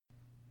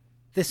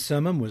This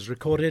sermon was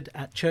recorded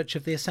at Church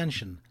of the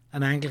Ascension,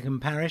 an Anglican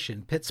parish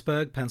in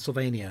Pittsburgh,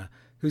 Pennsylvania,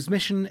 whose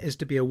mission is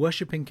to be a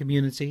worshipping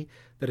community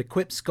that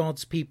equips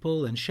God's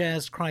people and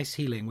shares Christ's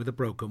healing with a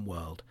broken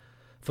world.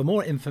 For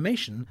more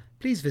information,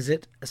 please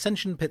visit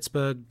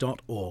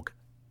ascensionpittsburgh.org.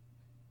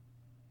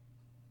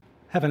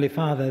 Heavenly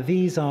Father,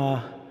 these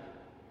are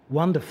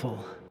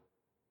wonderful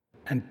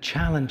and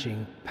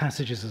challenging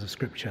passages of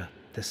Scripture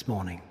this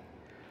morning.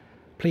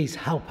 Please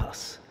help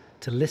us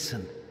to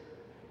listen.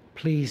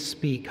 Please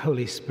speak,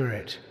 Holy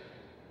Spirit,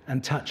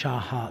 and touch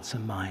our hearts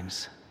and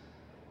minds.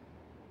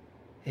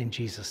 In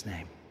Jesus'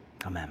 name,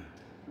 amen.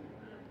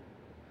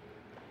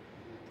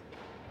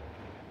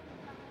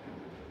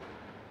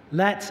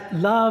 Let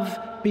love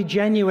be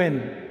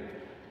genuine,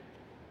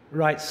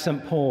 writes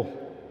St. Paul.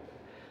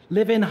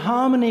 Live in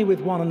harmony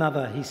with one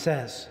another, he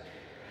says.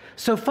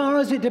 So far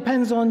as it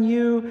depends on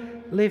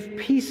you, live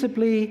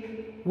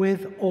peaceably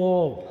with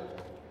all.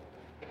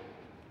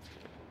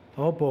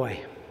 Oh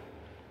boy.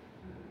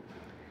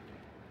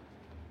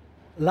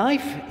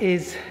 Life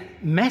is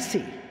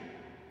messy.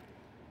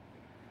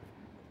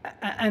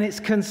 And it's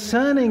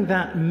concerning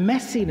that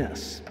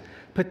messiness,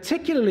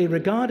 particularly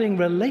regarding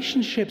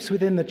relationships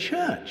within the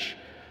church,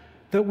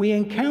 that we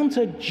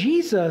encounter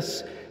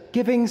Jesus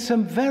giving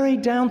some very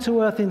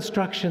down-to-earth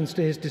instructions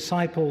to his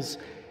disciples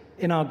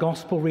in our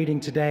gospel reading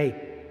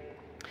today.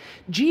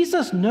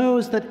 Jesus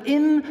knows that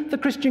in the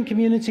Christian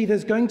community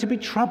there's going to be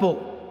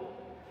trouble.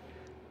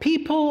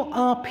 People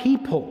are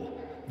people,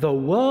 the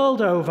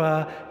world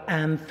over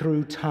and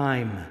through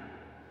time.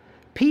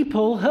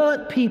 People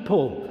hurt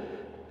people,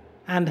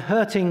 and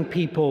hurting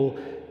people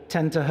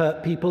tend to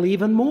hurt people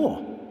even more.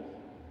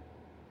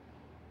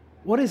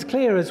 What is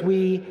clear as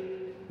we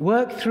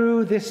work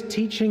through this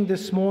teaching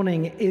this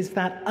morning is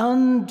that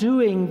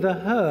undoing the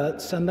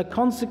hurts and the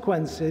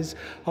consequences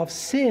of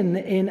sin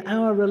in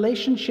our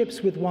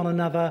relationships with one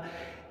another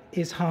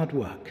is hard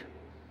work.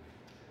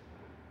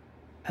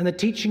 And the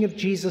teaching of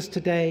Jesus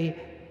today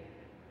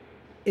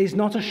is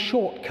not a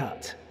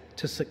shortcut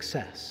to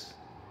success,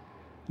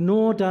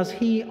 nor does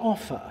he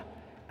offer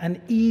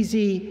an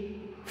easy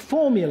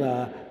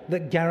formula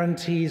that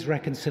guarantees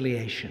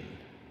reconciliation.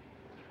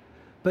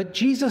 But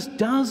Jesus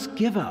does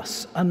give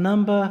us a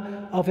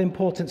number of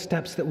important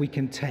steps that we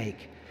can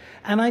take.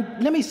 And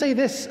let me say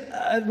this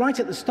right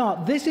at the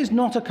start. This is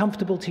not a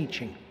comfortable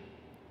teaching.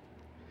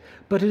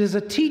 But it is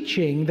a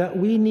teaching that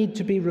we need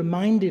to be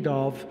reminded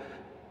of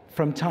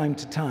from time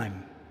to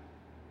time.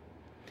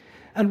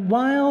 And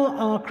while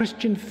our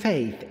Christian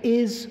faith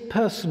is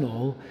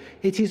personal,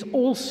 it is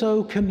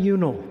also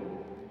communal.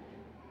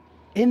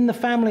 In the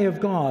family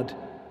of God,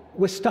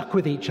 we're stuck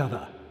with each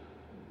other.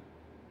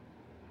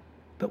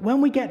 But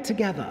when we get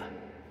together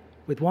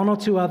with one or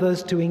two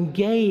others to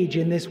engage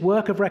in this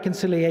work of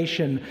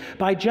reconciliation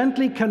by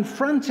gently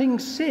confronting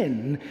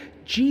sin,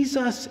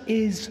 Jesus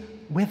is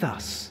with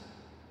us.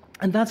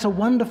 And that's a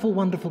wonderful,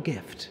 wonderful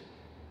gift.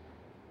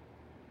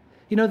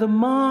 You know, the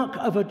mark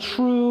of a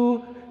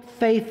true,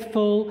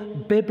 faithful,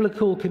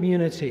 biblical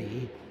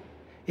community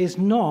is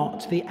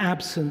not the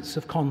absence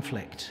of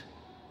conflict.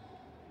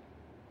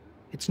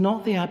 It's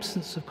not the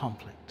absence of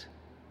conflict,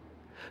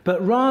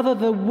 but rather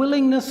the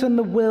willingness and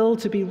the will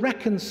to be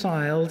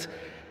reconciled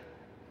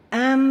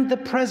and the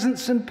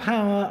presence and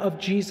power of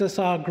Jesus,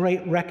 our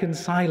great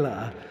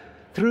reconciler,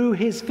 through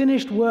his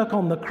finished work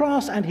on the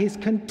cross and his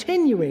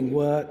continuing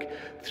work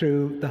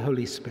through the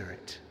Holy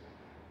Spirit.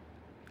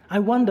 I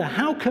wonder,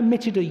 how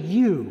committed are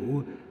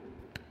you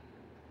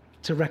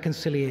to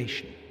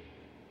reconciliation?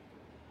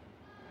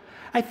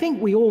 I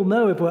think we all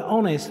know, if we're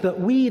honest, that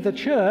we, the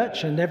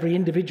church, and every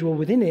individual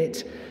within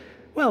it,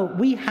 well,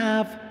 we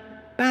have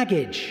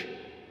baggage.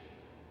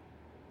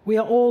 We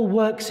are all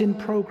works in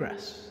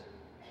progress.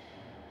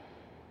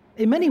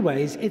 In many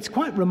ways, it's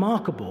quite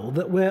remarkable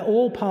that we're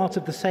all part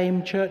of the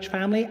same church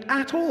family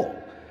at all,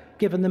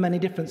 given the many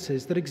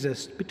differences that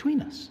exist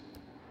between us.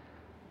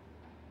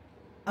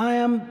 I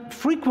am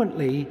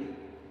frequently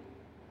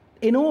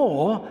in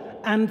awe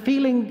and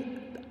feeling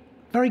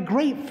very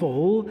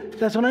grateful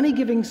that on any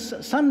given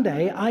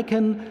Sunday I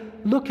can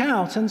look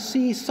out and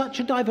see such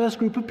a diverse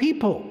group of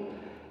people,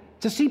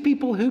 to see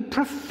people who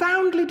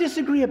profoundly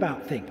disagree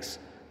about things,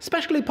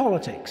 especially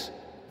politics,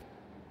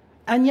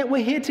 and yet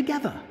we're here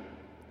together,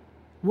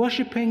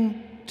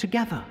 worshipping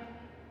together,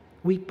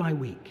 week by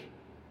week.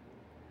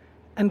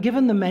 And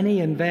given the many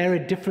and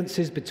varied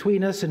differences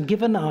between us, and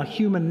given our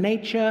human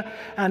nature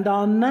and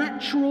our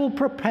natural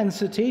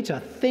propensity to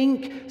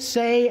think,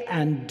 say,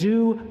 and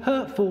do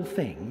hurtful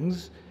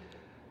things,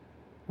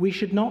 we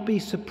should not be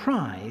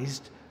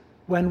surprised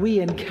when we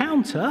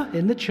encounter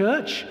in the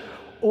church,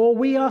 or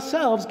we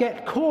ourselves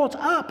get caught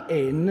up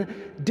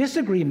in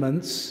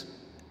disagreements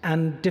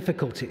and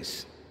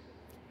difficulties.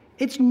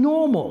 It's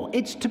normal,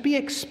 it's to be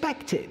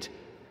expected.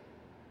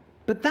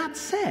 But that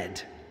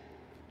said,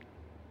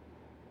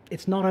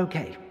 it's not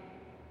okay.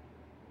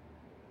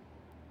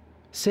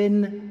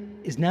 Sin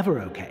is never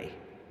okay.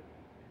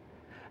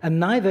 And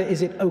neither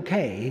is it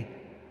okay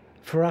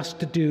for us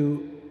to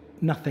do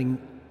nothing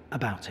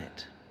about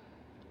it.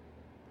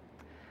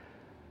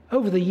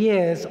 Over the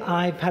years,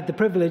 I've had the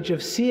privilege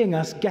of seeing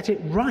us get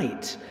it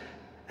right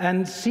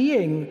and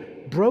seeing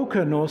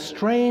broken or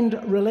strained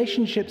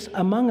relationships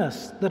among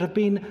us that have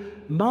been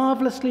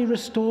marvelously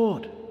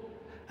restored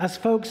as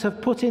folks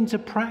have put into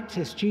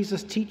practice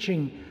Jesus'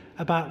 teaching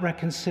about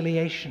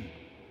reconciliation.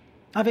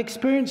 I've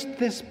experienced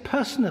this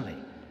personally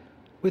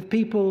with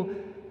people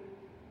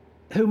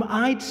whom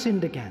I'd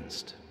sinned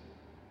against,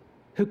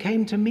 who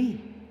came to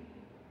me,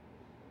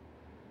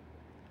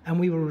 and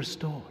we were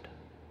restored.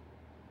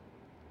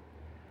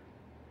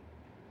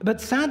 But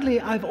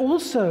sadly, I've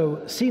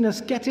also seen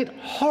us get it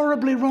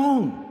horribly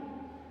wrong.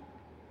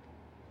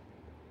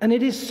 And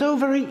it is so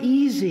very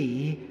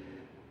easy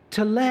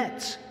to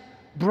let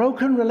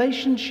broken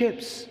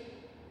relationships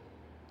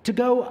to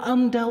go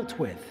undealt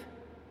with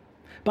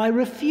by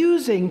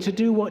refusing to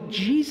do what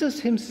Jesus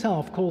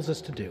himself calls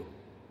us to do.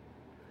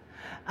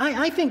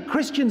 I think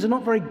Christians are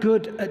not very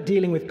good at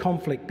dealing with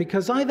conflict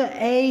because either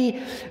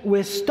A,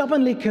 we're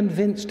stubbornly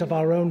convinced of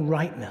our own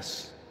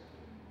rightness,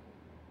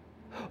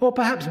 or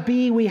perhaps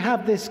B, we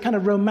have this kind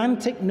of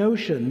romantic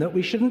notion that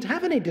we shouldn't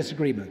have any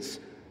disagreements,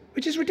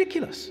 which is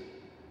ridiculous.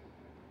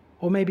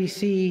 Or maybe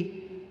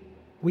C,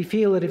 we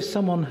feel that if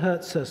someone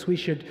hurts us, we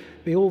should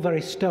be all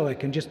very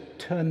stoic and just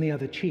turn the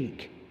other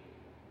cheek.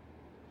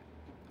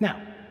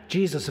 Now,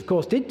 Jesus, of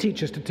course, did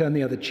teach us to turn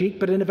the other cheek,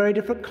 but in a very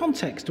different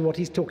context to what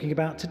he's talking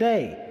about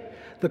today.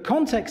 The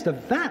context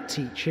of that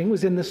teaching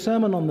was in the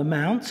Sermon on the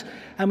Mount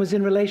and was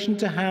in relation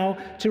to how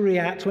to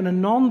react when a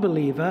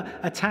non-believer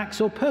attacks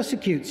or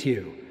persecutes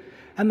you.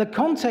 And the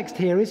context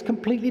here is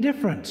completely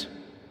different.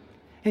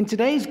 In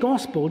today's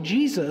gospel,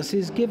 Jesus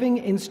is giving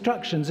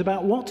instructions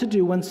about what to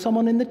do when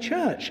someone in the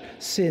church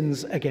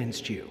sins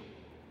against you.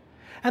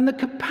 And the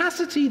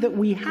capacity that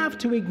we have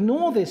to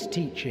ignore this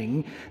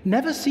teaching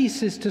never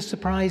ceases to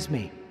surprise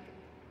me.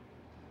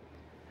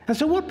 And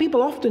so what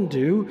people often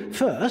do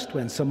first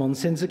when someone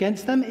sins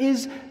against them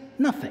is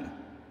nothing.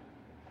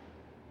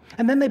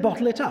 And then they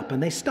bottle it up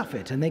and they stuff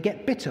it and they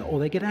get bitter or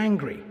they get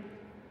angry.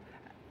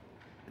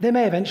 They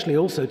may eventually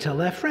also tell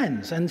their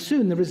friends, and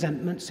soon the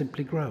resentment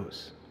simply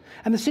grows.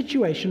 And the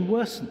situation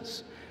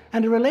worsens.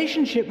 And a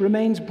relationship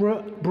remains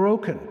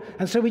broken.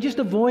 And so we just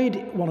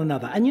avoid one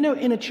another. And you know,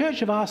 in a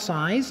church of our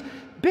size,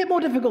 a bit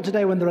more difficult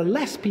today when there are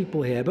less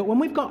people here, but when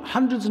we've got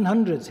hundreds and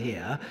hundreds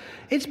here,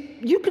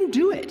 you can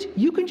do it.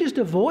 You can just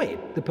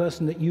avoid the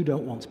person that you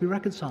don't want to be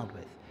reconciled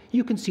with.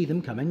 You can see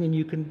them coming and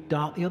you can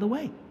dart the other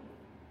way.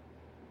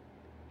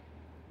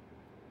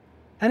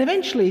 And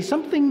eventually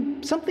something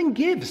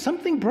gives,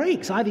 something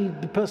breaks. Either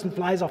the person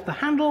flies off the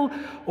handle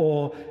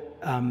or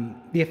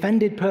the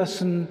offended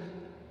person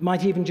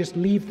might even just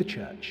leave the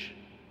church,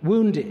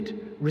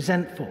 wounded,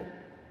 resentful,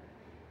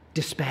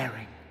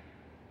 despairing.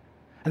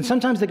 And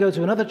sometimes they go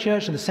to another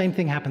church and the same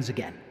thing happens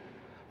again.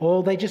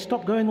 Or they just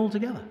stop going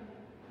altogether.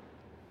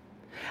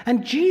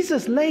 And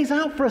Jesus lays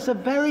out for us a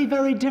very,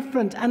 very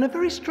different and a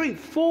very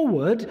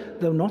straightforward,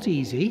 though not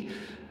easy,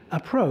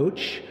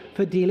 approach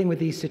for dealing with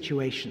these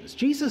situations.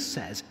 Jesus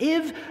says,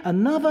 if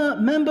another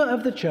member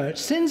of the church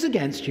sins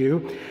against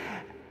you,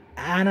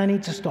 and I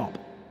need to stop.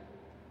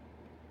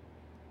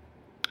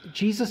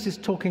 Jesus is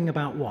talking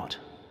about what?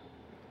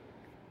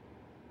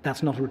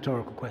 That's not a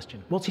rhetorical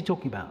question. What's he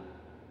talking about?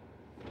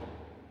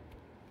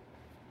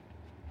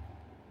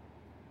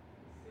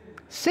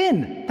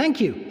 Sin.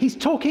 Thank you. He's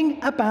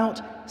talking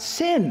about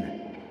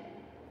sin.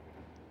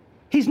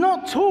 He's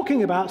not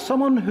talking about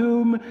someone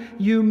whom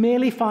you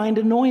merely find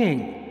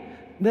annoying.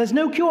 There's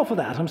no cure for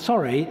that. I'm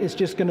sorry. It's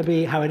just going to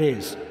be how it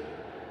is.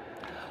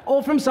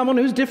 Or from someone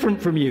who's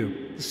different from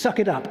you. Suck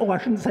it up. Oh, I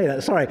shouldn't say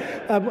that. Sorry.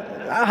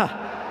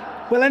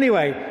 Well,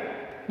 anyway,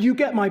 you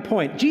get my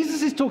point.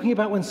 Jesus is talking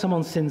about when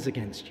someone sins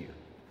against you.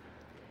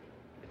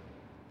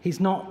 He's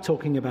not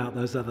talking about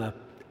those other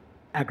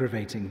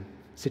aggravating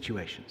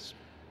situations.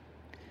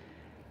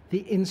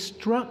 The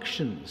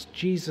instructions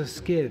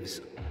Jesus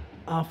gives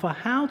are for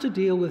how to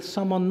deal with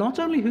someone not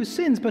only who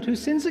sins, but who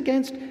sins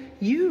against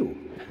you.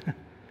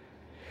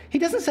 He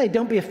doesn't say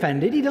don't be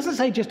offended. He doesn't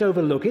say just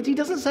overlook it. He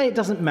doesn't say it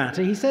doesn't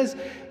matter. He says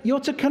you're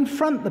to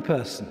confront the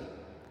person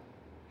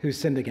who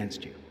sinned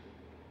against you.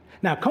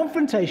 Now,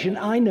 confrontation,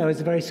 I know,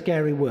 is a very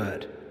scary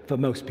word for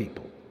most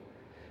people.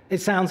 It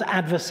sounds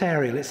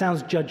adversarial. It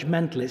sounds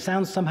judgmental. It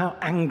sounds somehow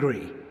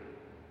angry.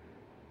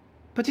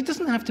 But it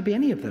doesn't have to be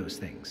any of those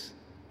things.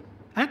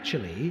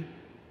 Actually,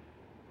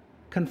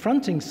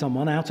 confronting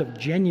someone out of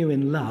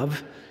genuine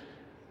love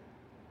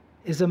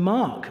is a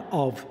mark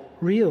of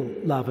real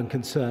love and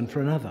concern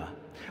for another.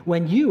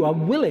 When you are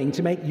willing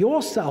to make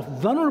yourself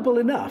vulnerable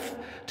enough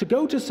to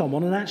go to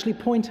someone and actually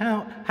point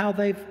out how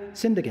they've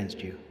sinned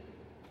against you.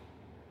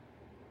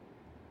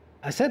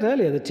 I said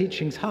earlier the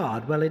teaching's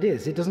hard. Well, it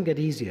is. It doesn't get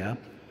easier.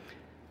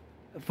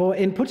 For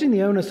in putting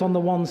the onus on the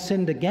one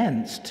sinned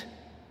against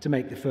to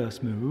make the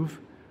first move,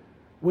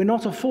 we're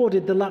not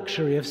afforded the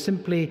luxury of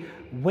simply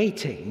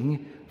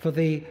waiting for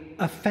the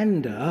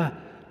offender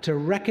to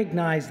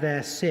recognize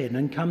their sin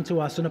and come to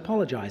us and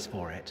apologize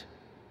for it.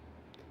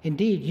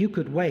 Indeed, you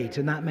could wait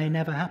and that may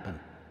never happen.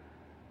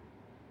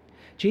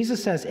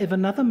 Jesus says, if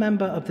another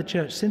member of the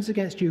church sins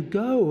against you,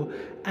 go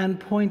and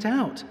point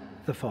out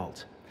the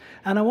fault.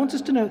 And I want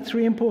us to note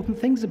three important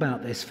things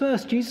about this.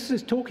 First, Jesus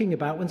is talking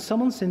about when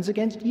someone sins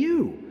against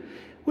you.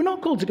 We're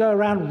not called to go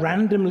around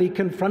randomly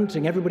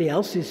confronting everybody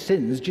else's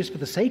sins just for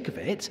the sake of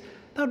it.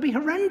 That would be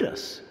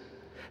horrendous.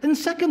 And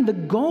second, the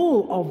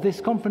goal of this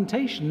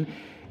confrontation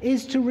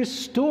is to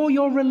restore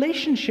your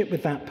relationship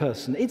with that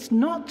person. It's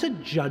not to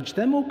judge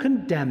them or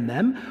condemn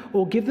them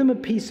or give them a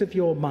piece of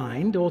your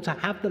mind or to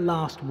have the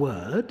last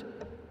word.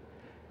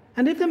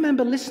 And if the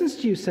member listens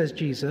to you, says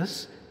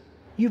Jesus,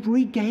 you've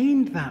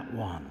regained that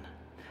one.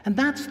 And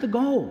that's the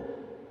goal.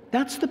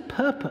 That's the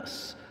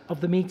purpose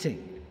of the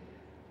meeting.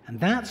 And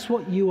that's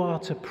what you are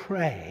to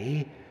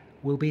pray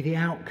will be the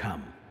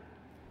outcome.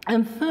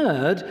 And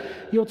third,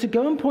 you're to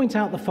go and point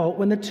out the fault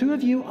when the two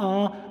of you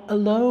are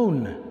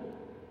alone.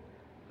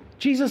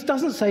 Jesus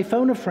doesn't say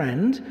phone a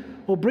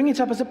friend or bring it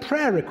up as a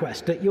prayer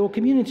request at your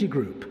community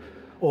group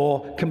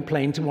or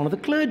complain to one of the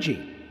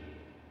clergy.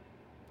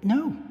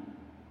 No,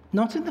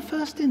 not in the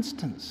first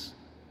instance.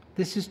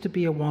 This is to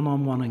be a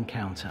one-on-one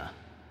encounter.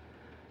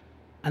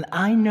 And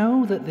I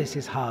know that this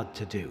is hard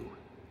to do.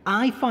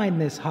 I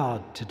find this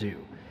hard to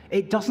do.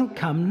 It doesn't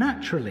come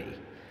naturally.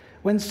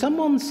 When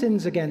someone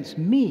sins against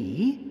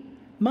me,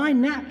 my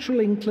natural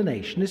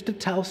inclination is to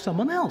tell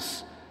someone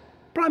else,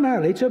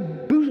 primarily to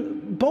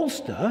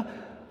bolster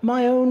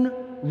my own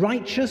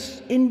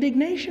righteous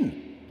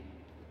indignation.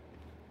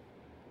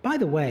 By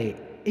the way,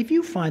 if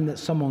you find that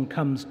someone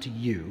comes to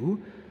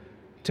you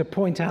to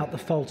point out the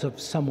fault of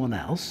someone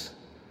else,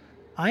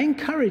 I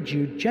encourage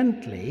you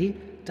gently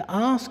to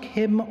ask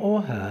him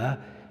or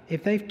her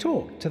if they've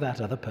talked to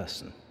that other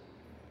person.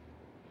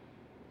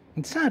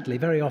 And sadly,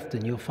 very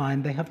often you'll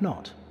find they have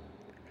not.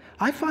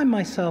 I find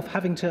myself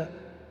having to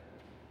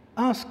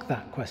ask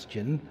that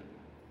question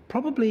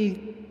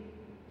probably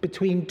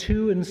between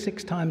 2 and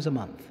 6 times a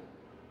month.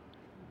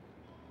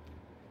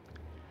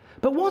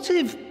 But what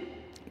if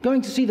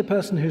going to see the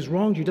person who's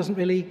wronged you doesn't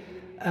really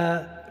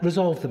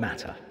resolve the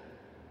matter?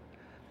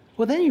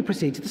 Well, then you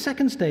proceed to the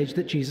second stage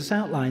that Jesus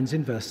outlines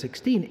in verse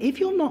 16. If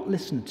you're not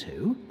listened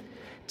to,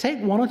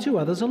 take 1 or 2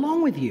 others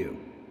along with you.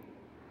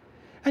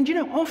 And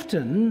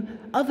often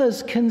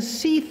others can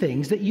see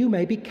things that you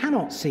maybe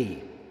cannot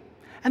see.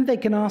 And they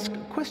can ask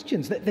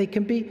questions, that they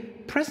can be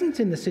present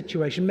in the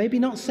situation, maybe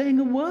not saying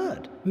a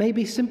word,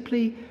 maybe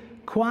simply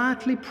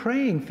quietly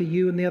praying for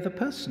you and the other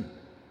person.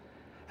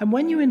 And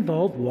when you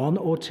involve 1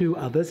 or 2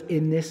 others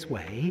in this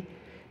way,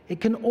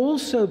 it can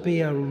also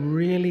be a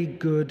really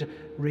good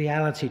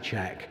reality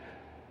check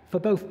for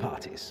both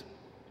parties.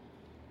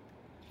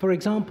 For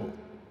example,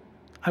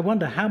 I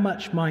wonder how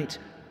much might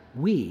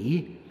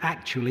we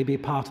actually be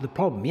part of the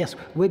problem. Yes,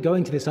 we're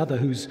going to this other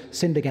who's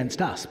sinned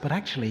against us, but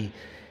actually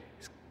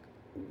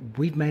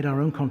we've made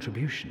our own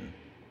contribution.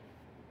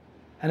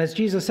 And as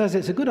Jesus says,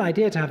 it's a good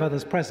idea to have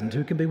others present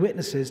who can be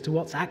witnesses to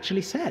what's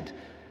actually said.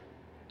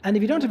 And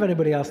if you don't have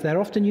anybody else there,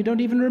 often you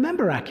don't even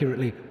remember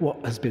accurately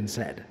what has been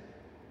said.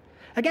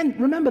 Again,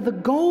 remember, the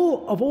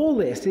goal of all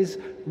this is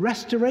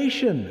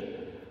restoration,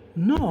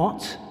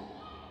 not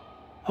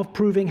of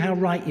proving how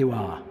right you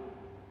are.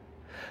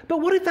 But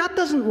what if that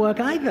doesn't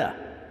work either?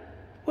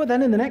 Well,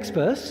 then in the next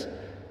verse,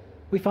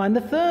 we find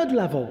the third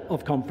level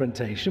of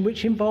confrontation,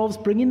 which involves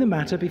bringing the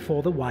matter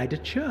before the wider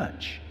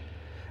church.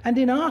 And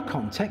in our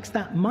context,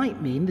 that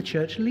might mean the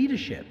church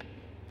leadership.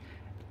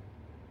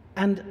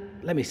 And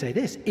let me say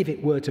this, if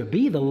it were to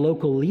be the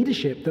local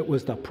leadership that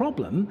was the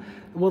problem,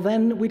 well,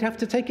 then we'd have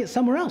to take it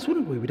somewhere else,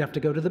 wouldn't we? We'd have to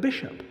go to the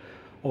bishop.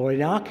 Or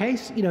in our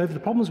case, if the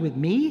problem's with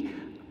me,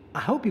 I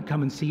hope you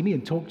come and see me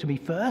and talk to me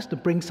first or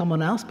bring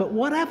someone else, but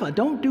whatever,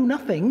 don't do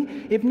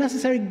nothing. If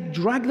necessary,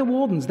 drag the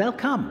wardens, they'll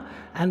come,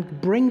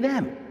 and bring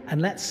them,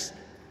 and let's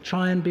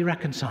try and be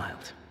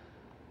reconciled.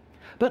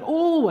 But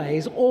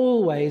always,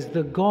 always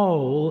the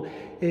goal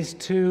is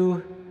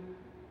to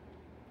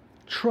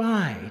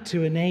try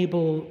to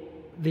enable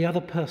the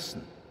other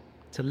person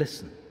to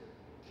listen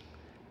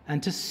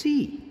and to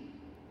see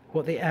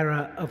what the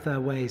error of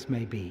their ways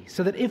may be,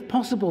 so that if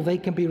possible, they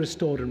can be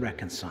restored and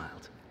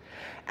reconciled.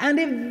 And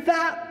if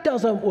that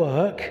doesn't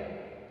work,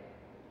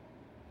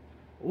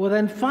 well,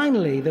 then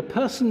finally, the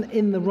person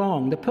in the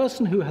wrong, the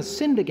person who has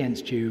sinned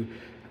against you,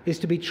 is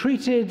to be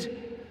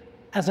treated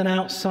as an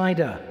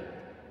outsider.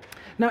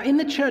 Now, in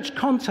the church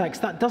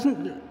context, that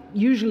doesn't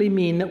usually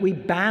mean that we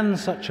ban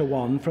such a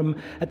one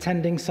from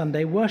attending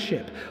Sunday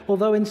worship,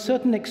 although in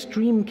certain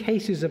extreme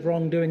cases of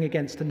wrongdoing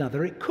against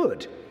another, it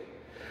could.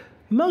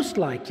 Most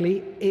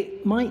likely,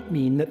 it might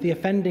mean that the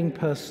offending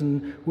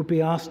person would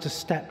be asked to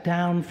step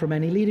down from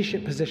any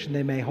leadership position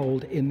they may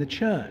hold in the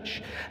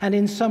church. And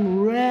in some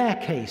rare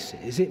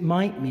cases, it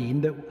might mean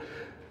that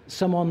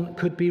someone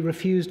could be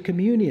refused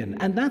communion.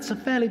 And that's a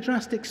fairly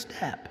drastic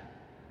step.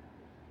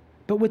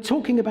 But we're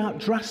talking about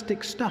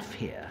drastic stuff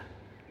here,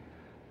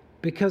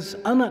 because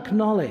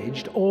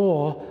unacknowledged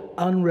or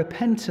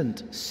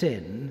unrepentant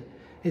sin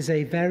is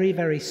a very,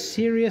 very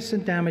serious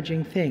and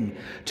damaging thing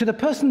to the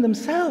person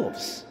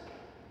themselves,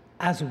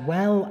 as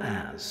well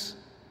as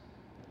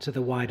to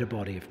the wider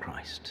body of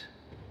Christ.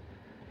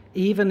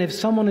 Even if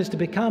someone is to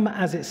become,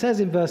 as it says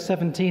in verse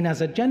 17,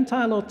 as a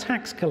Gentile or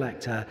tax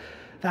collector,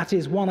 that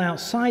is, one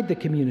outside the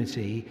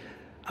community,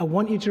 I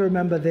want you to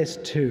remember this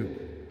too.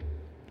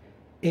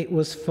 It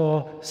was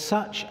for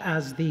such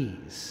as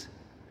these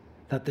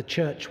that the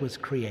church was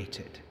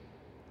created.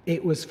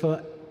 It was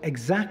for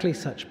exactly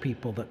such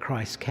people that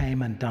Christ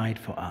came and died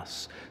for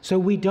us. So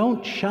we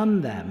don't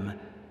shun them.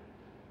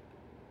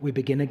 We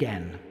begin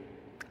again,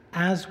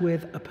 as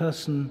with a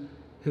person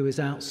who is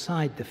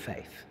outside the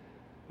faith,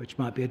 which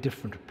might be a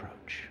different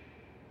approach.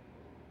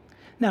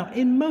 Now,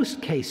 in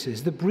most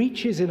cases, the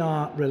breaches in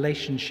our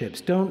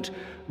relationships don't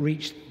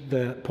reach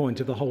the point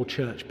of the whole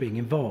church being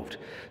involved.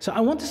 So I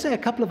want to say a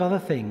couple of other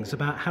things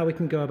about how we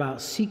can go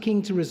about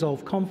seeking to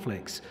resolve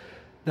conflicts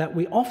that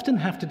we often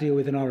have to deal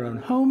with in our own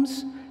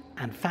homes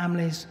and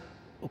families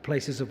or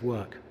places of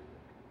work.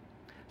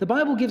 The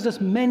Bible gives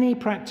us many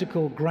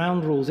practical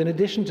ground rules in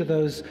addition to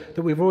those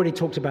that we've already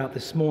talked about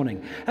this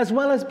morning, as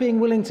well as being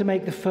willing to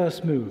make the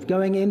first move,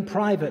 going in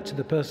private to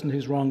the person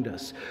who's wronged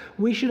us.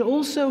 We should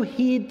also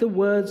heed the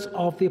words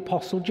of the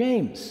Apostle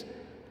James.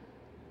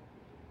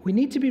 We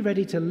need to be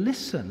ready to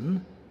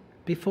listen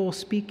before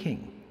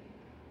speaking.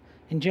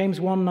 In James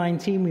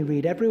 1:19 we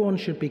read, "Everyone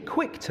should be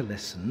quick to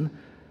listen,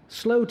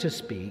 slow to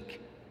speak,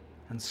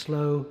 and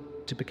slow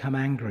to become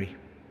angry."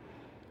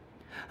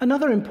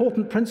 Another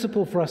important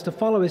principle for us to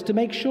follow is to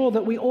make sure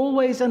that we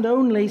always and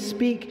only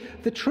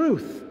speak the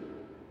truth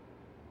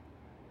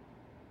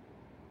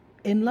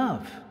in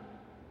love.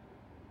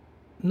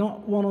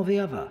 Not one or the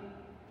other,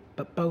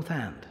 but both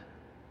and.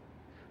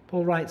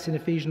 Paul writes in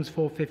Ephesians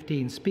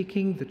 4:15,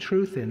 "Speaking the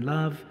truth in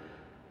love,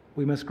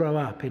 we must grow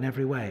up in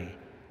every way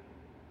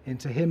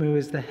into him who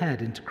is the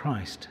head, into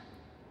Christ."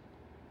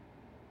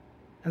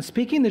 And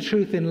speaking the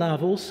truth in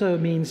love also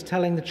means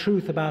telling the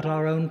truth about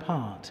our own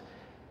part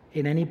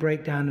in any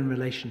breakdown in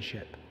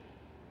relationship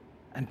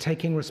and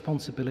taking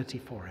responsibility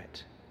for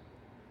it,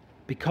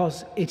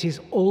 because it is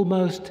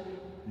almost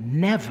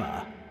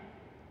never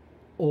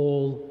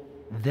all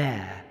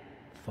their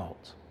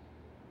fault.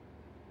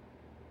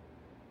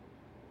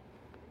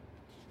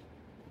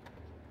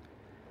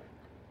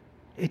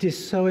 It is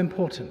so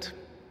important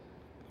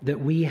that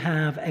we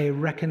have a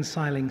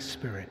reconciling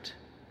spirit.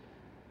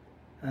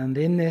 And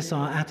in this,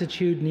 our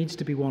attitude needs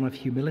to be one of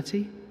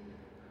humility,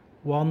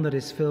 one that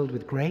is filled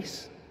with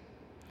grace,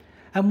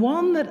 and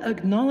one that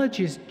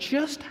acknowledges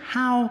just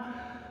how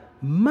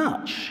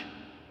much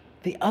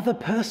the other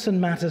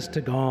person matters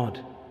to God.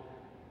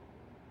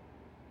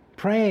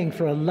 Praying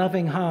for a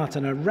loving heart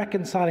and a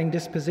reconciling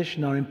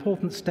disposition are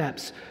important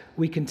steps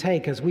we can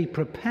take as we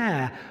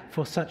prepare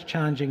for such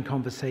challenging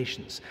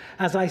conversations.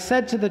 As I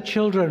said to the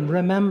children,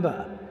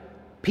 remember,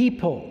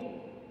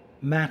 people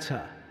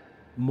matter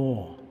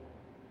more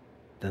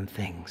than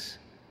things.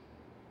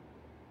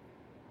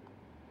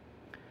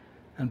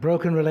 And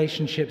broken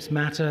relationships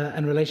matter,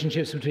 and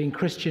relationships between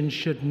Christians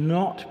should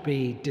not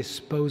be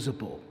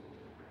disposable.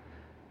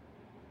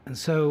 And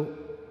so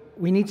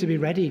we need to be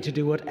ready to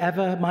do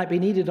whatever might be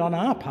needed on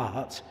our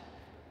part,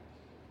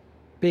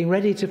 being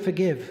ready to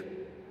forgive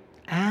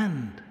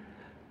and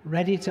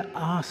ready to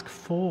ask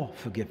for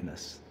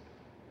forgiveness.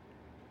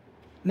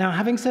 Now,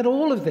 having said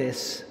all of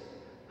this,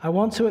 I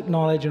want to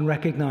acknowledge and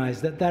recognize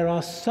that there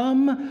are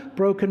some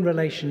broken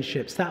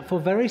relationships that, for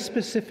very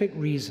specific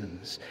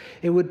reasons,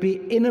 it would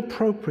be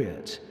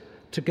inappropriate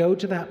to go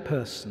to that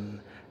person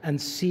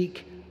and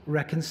seek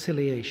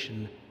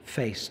reconciliation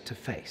face to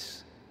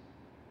face.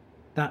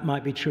 That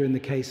might be true in the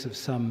case of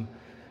some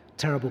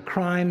terrible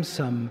crime,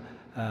 some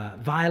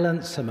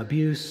violence, some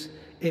abuse.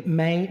 It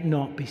may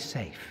not be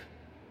safe.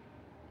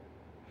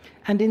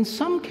 And in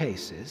some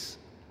cases,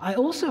 I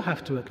also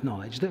have to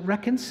acknowledge that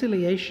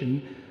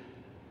reconciliation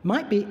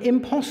might be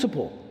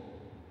impossible.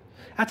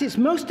 At its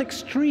most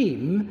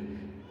extreme,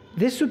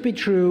 this would be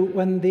true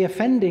when the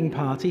offending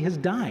party has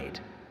died.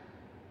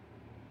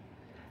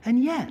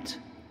 And yet,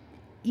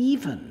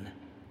 even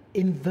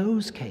in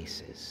those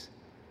cases,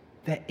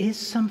 there is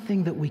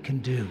something that we can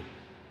do.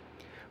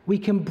 We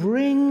can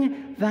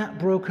bring that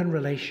broken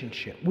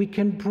relationship, we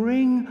can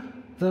bring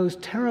those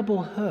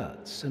terrible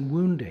hurts and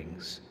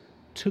woundings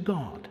to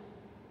God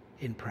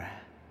in prayer.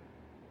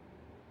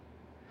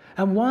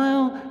 And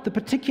while the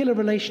particular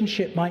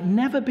relationship might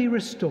never be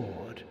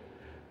restored,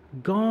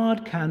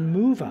 God can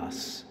move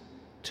us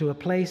to a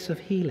place of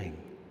healing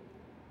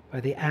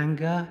where the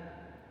anger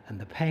and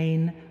the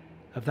pain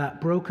of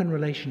that broken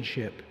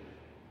relationship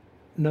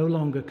no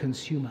longer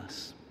consume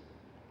us.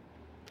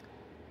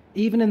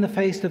 Even in the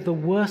face of the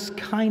worst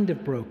kind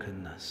of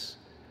brokenness,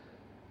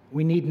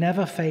 we need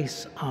never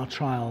face our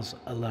trials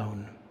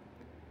alone.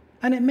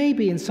 And it may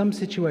be in some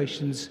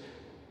situations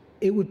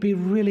it would be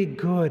really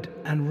good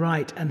and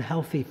right and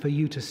healthy for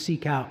you to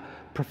seek out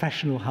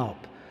professional help,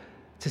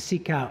 to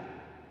seek out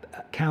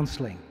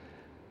counseling,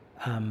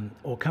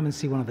 or come and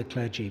see one of the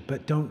clergy,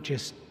 but don't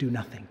just do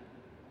nothing.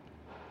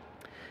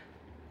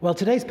 Well,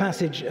 today's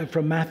passage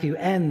from Matthew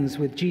ends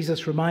with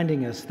Jesus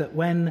reminding us that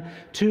when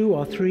 2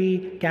 or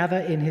 3 gather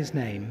in his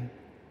name,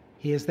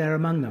 he is there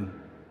among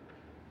them.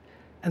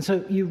 And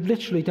so you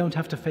literally don't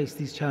have to face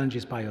these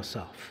challenges by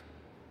yourself.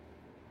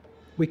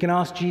 We can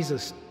ask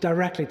Jesus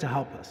directly to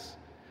help us.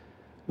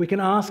 We can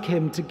ask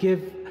him to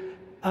give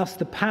us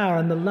the power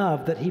and the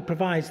love that he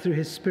provides through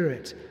his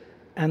Spirit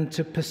and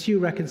to pursue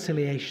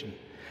reconciliation.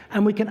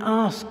 And we can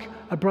ask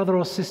a brother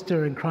or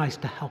sister in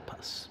Christ to help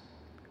us.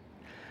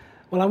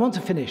 Well, I want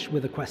to finish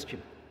with a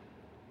question.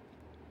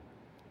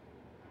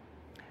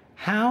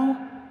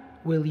 How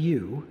will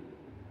you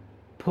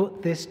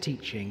put this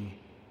teaching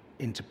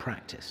into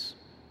practice?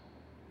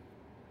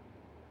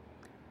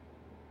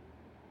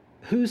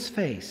 Whose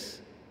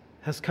face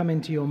has come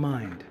into your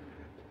mind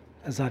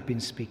as I've been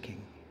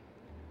speaking?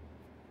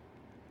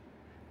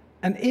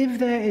 And if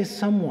there is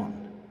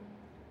someone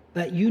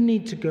that you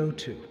need to go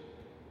to,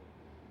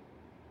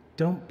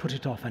 don't put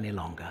it off any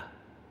longer.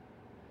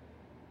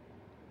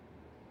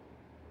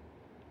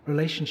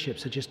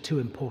 Relationships are just too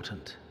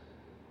important.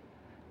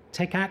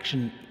 Take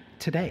action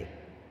today.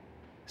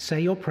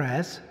 Say your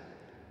prayers,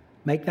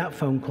 make that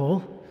phone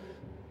call,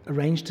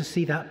 arrange to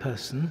see that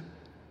person,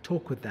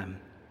 talk with them.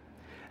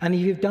 And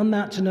if you've done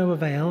that to no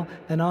avail,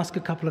 then ask a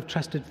couple of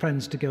trusted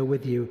friends to go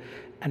with you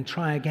and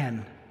try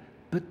again.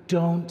 But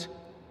don't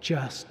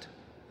just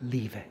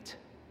leave it.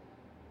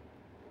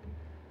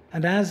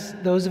 And as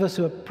those of us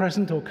who are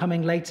present or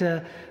coming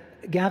later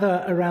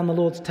gather around the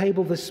Lord's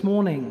table this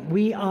morning,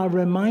 we are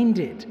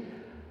reminded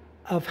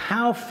of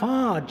how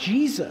far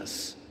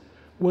Jesus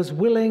was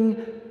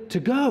willing to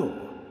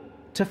go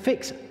to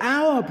fix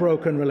our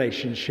broken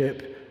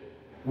relationship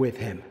with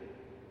him.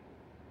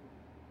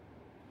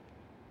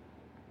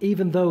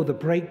 Even though the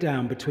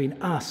breakdown between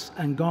us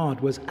and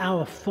God was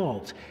our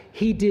fault,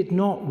 he did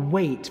not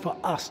wait for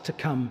us to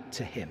come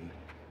to him.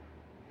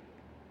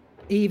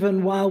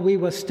 Even while we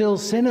were still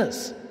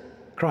sinners,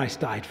 Christ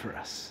died for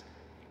us.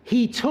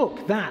 He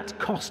took that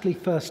costly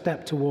first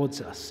step towards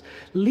us,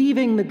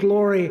 leaving the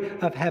glory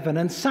of heaven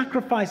and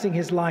sacrificing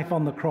his life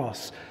on the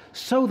cross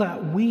so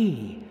that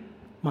we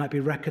might be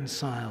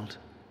reconciled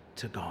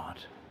to God.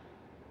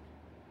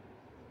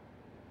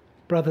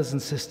 Brothers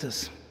and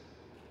sisters,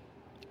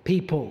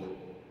 people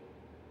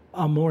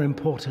are more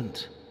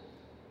important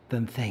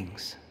than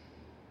things.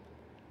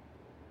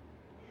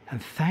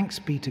 And thanks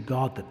be to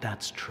God that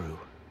that's true.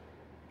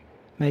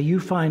 May you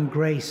find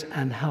grace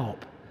and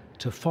help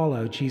to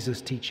follow Jesus'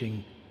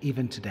 teaching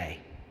even today.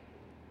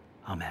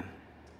 Amen.